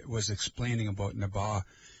woman that was explaining about Naba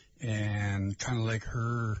and kind of like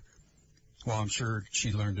her, well, I'm sure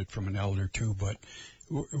she learned it from an elder too, but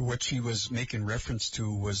what she was making reference to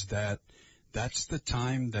was that that's the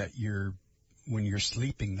time that when you're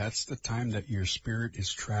sleeping, that's the time that your spirit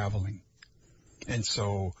is traveling. And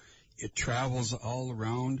so it travels all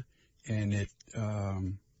around and it,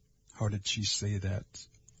 how did she say that?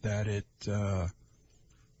 That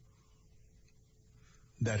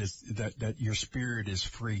your spirit is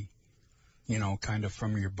free, kind of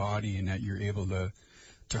from your body, and that you're able to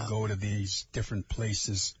go to these different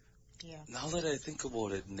places. Yeah. Now that I think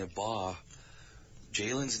about it, Neba,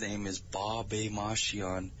 Jalen's name is Ba Be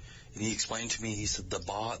Mashian, and he explained to me, he said the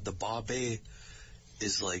Ba Be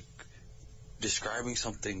is like describing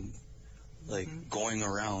something like going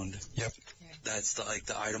around. Yep. That's the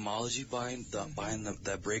etymology behind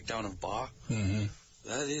the breakdown of Ba. Mm-hmm.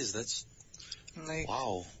 That's like,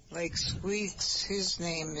 wow. Like Squeaks, his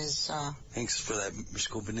name is thanks for that, Ms.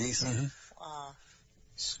 Cobanese. Mm-hmm.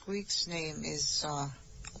 Squeak's name is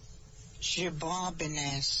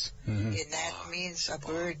Jibabines, and that means a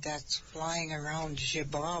bird that's flying around.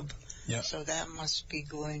 Jibab. Yeah. So that must be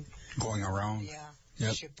going around. Yeah.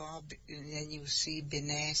 Yep. Jibab, and then you see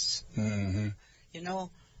Bines. Mm-hmm.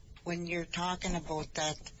 When you're talking about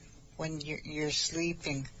that, when you're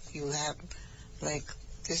sleeping, you have like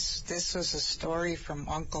this was a story from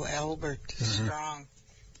Uncle Albert Strong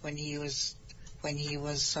when he was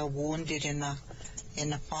wounded in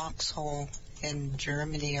a foxhole in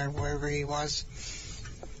Germany or wherever he was,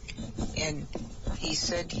 and he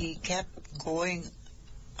said he kept going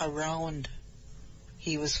around.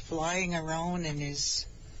 He was flying around and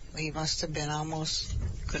he must have been almost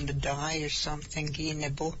going to die or something,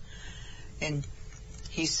 and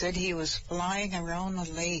he said he was flying around a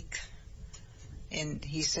lake. And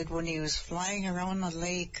he said when he was flying around the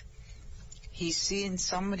lake, he seen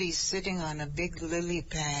somebody sitting on a big lily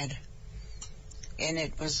pad. And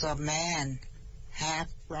it was a man, half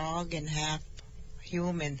frog and half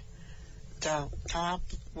human. The top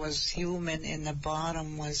was human and the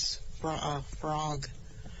bottom was frog.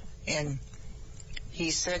 And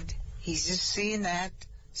he said he's just seen that,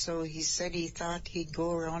 so he said he thought he'd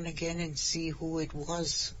go around again and see who it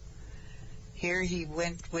was. Here he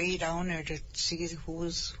went way down there to see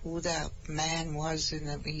who that man was,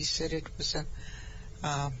 and he said it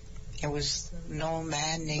was no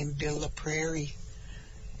man named Bill the Prairie.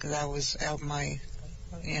 That was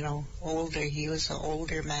older. He was an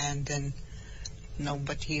older man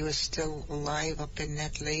but he was still alive up in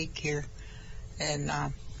that lake here, and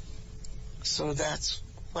so that's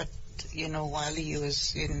what. While he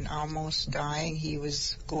was almost dying, he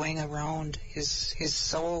was going around. His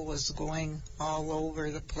soul was going all over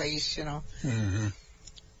the place, Mm-hmm.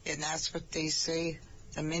 And that's what they say.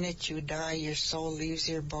 The minute you die, your soul leaves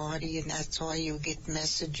your body, and that's why you get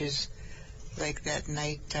messages. Like that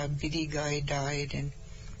night, Biddy guy died, and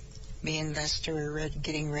me and Lester were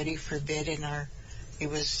getting ready for bed, and it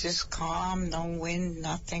was just calm, no wind,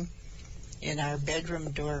 nothing. And our bedroom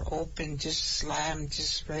door opened, just slammed,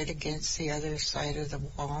 just right against the other side of the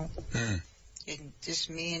wall. Mm. And just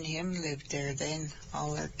me and him lived there then.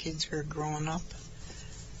 All our kids were growing up.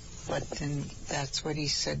 But then that's what he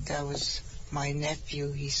said. That was my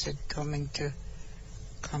nephew. He said coming to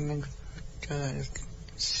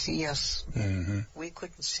see us. Mm-hmm. We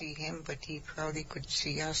couldn't see him, but he probably could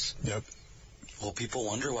see us. Yep. Well, people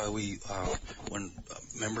wonder why we, when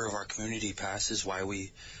a member of our community passes, why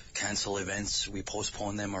we cancel events, we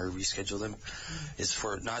postpone them or reschedule them. It's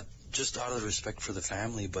for not just out of respect for the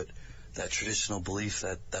family, but that traditional belief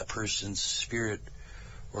that that person's spirit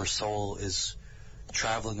or soul is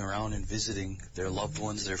traveling around and visiting their loved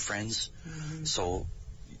ones, their friends. So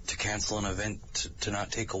to cancel an event, to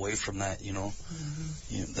not take away from that, you know,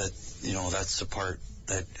 that's the part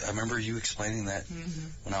that I remember you explaining that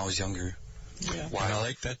when I was younger. Yeah. Why? And I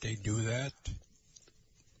like that they do that.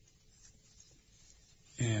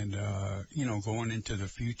 And, going into the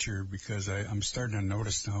future, because I'm starting to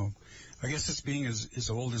notice now, I guess it's being as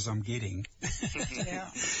old as I'm getting, Yeah.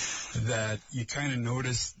 that you kind of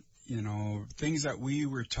notice, things that we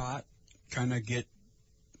were taught kind of get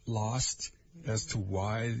lost as to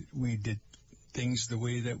why we did things the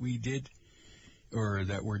way that we did or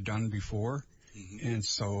that were done before. And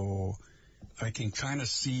so I can kind of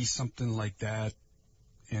see something like that,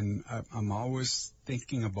 and I'm always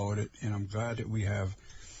thinking about it, and I'm glad that we have,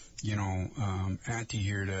 Auntie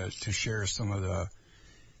here to share some of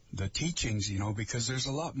the teachings, because there's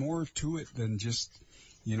a lot more to it than just,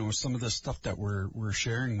 some of the stuff that we're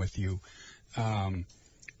sharing with you. The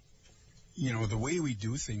way we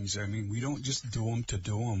do things, I mean, we don't just do them to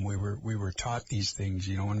do them. We were taught these things,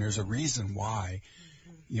 and there's a reason why,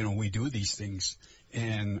 we do these things.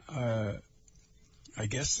 And, I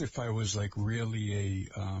guess if I was like really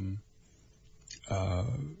an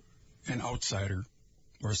outsider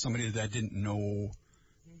or somebody that didn't know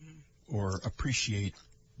or appreciate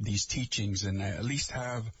these teachings and at least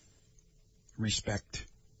have respect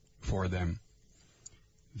for them,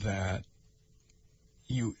 that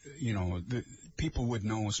the people would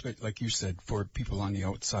know, like you said, for people on the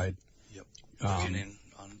outside. Yep.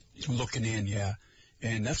 Looking in, yeah.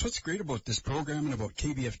 And that's what's great about this program and about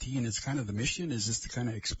KBFT, and it's kind of the mission is just to kind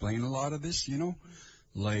of explain a lot of this,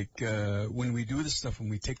 like when we do this stuff, when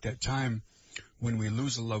we take that time, when we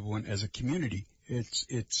lose a loved one as a community,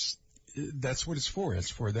 that's what it's for. It's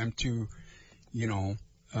for them to,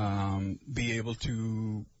 be able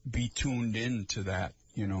to be tuned into that,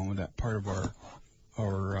 that part of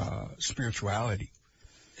our spirituality.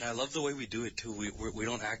 And I love the way we do it too. We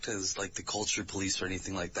don't act as like the culture police or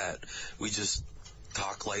anything like that. We just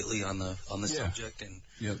talk lightly on the subject and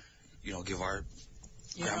give our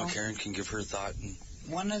Grandma Karen can give her thought. And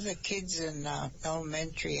one of the kids in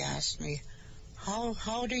elementary asked me,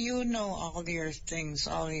 how do you know all your things,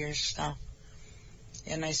 all your stuff?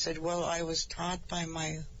 And I said, well, I was taught by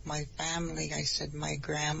my family. I said, my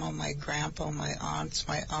grandma, my grandpa, my aunts,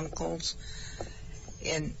 my uncles,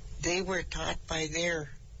 and they were taught by their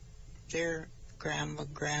grandma,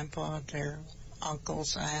 grandpa, their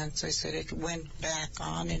uncles, aunts. I said, it went back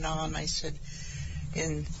on and on. I said,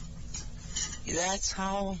 and that's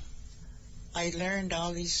how I learned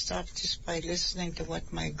all these stuff, just by listening to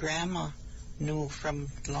what my grandma knew from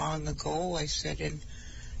long ago. I said, and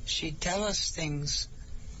she'd tell us things,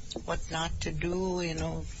 what not to do,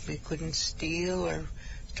 we couldn't steal, or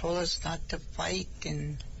told us not to fight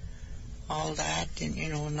and all that, and,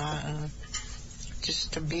 not,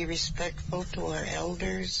 just to be respectful to our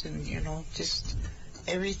elders, and, just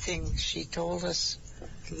everything. She told us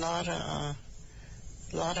a lot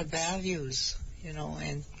of values,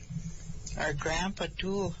 and our grandpa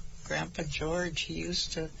too, Grandpa George, he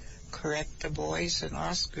used to correct the boys and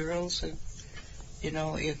us girls, and,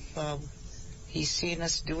 if he seen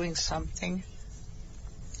us doing something,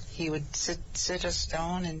 he would sit us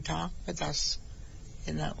down and talk with us.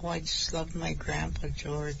 And I just loved my Grandpa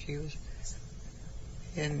George.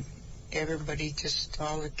 And everybody, just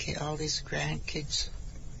all these grandkids,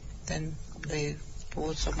 then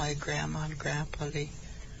both of my grandma and grandpa, they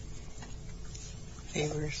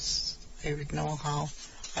would know how.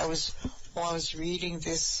 I was reading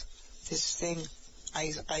this thing.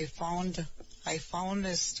 I found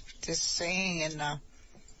this saying, and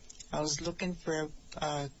I was looking for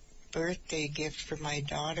a birthday gift for my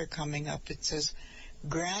daughter coming up. It says,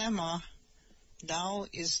 Grandma now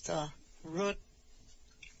is the root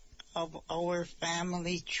of our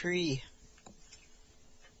family tree.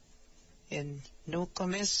 In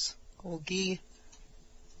Nukamis, Ogi,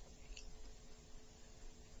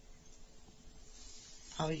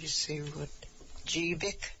 how do you say root?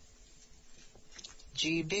 Jibik.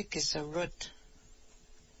 Jibik is a root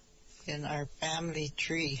in our family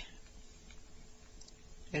tree.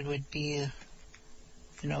 It would be,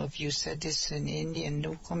 if you said this in Indian,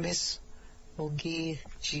 Nukamis, Ogi,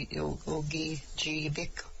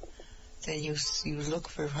 Jibik, then you look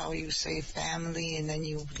for how you say family, and then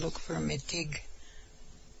you look for mitig.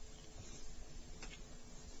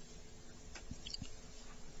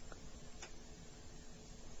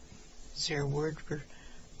 Is there a word for...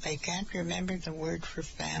 I can't remember the word for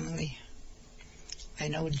family. I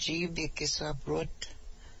know Jibik is a root,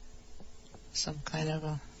 some kind of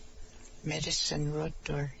a medicine root,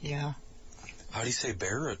 or yeah. How do you say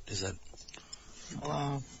bear root? Is that?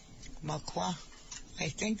 Makwa. I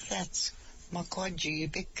think that's makwa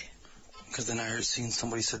jibik. Because then I heard seen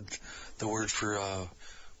somebody said the word for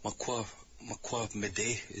makwa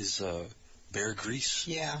mede is bear grease.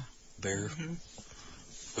 Yeah. Bear.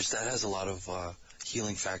 Which that has a lot of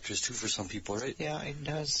healing factors too for some people, right? Yeah, it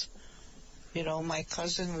does. You know, my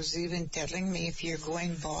cousin was even telling me if you're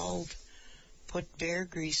going bald, put bear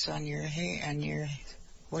grease on your hair and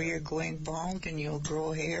where you're going bald, and you'll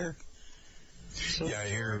grow hair. So, Yeah,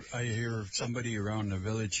 I hear somebody around the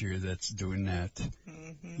village here that's doing that.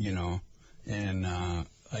 You know, and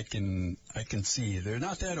I can see they're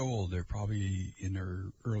not that old. They're probably in their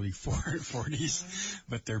early 40s,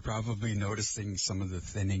 but they're probably noticing some of the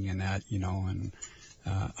thinning and that, you know. And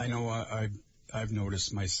I know I've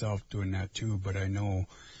noticed myself doing that too. But I know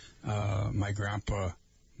my grandpa,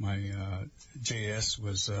 my JS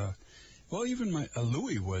was well, even my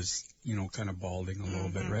Louis was, you know, kind of balding a little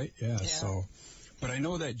bit, right? Yeah. So, but I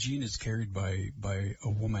know that gene is carried by a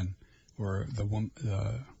woman, or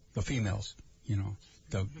the females, you know,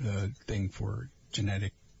 the thing for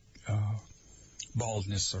genetic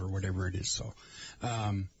baldness or whatever it is. So,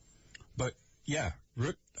 but yeah,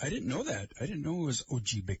 root. I didn't know that. I didn't know it was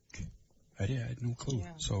ojibik. I had no clue.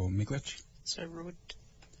 Yeah. So miigwech. it's a root.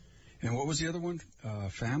 And what was the other one?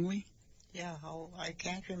 Family? Yeah, I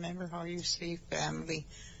can't remember how you say family.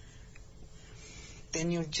 Then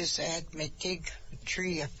you just add metig, a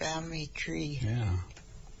tree, a family tree. Yeah.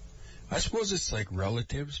 I suppose it's like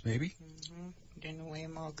relatives, maybe. Dinaway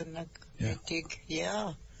maganak Yeah. metig.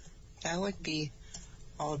 Yeah, that would be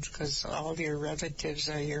all, because all your relatives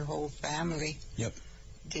are your whole family. Yep.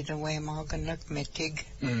 Dinaway maganak metig.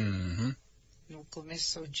 Mm-hmm.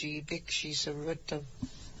 Nukumiso jibik, she's a root of.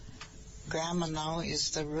 Grandma now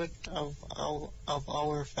is the root of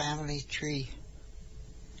our family tree.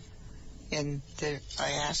 And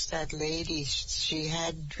I asked that lady, she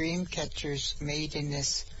had dream catchers made in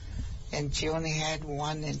this, and she only had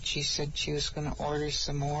one, and she said she was going to order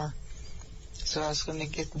some more. So I was going to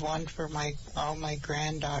get one for all my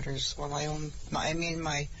granddaughters. Well, my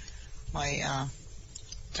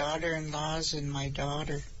daughter-in-laws and my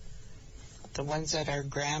daughter. The ones that are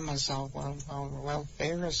grandmas, well,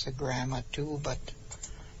 Farrah's a grandma too, but...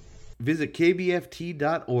 Visit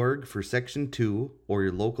kbft.org for Section 2 or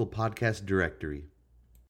your local podcast directory.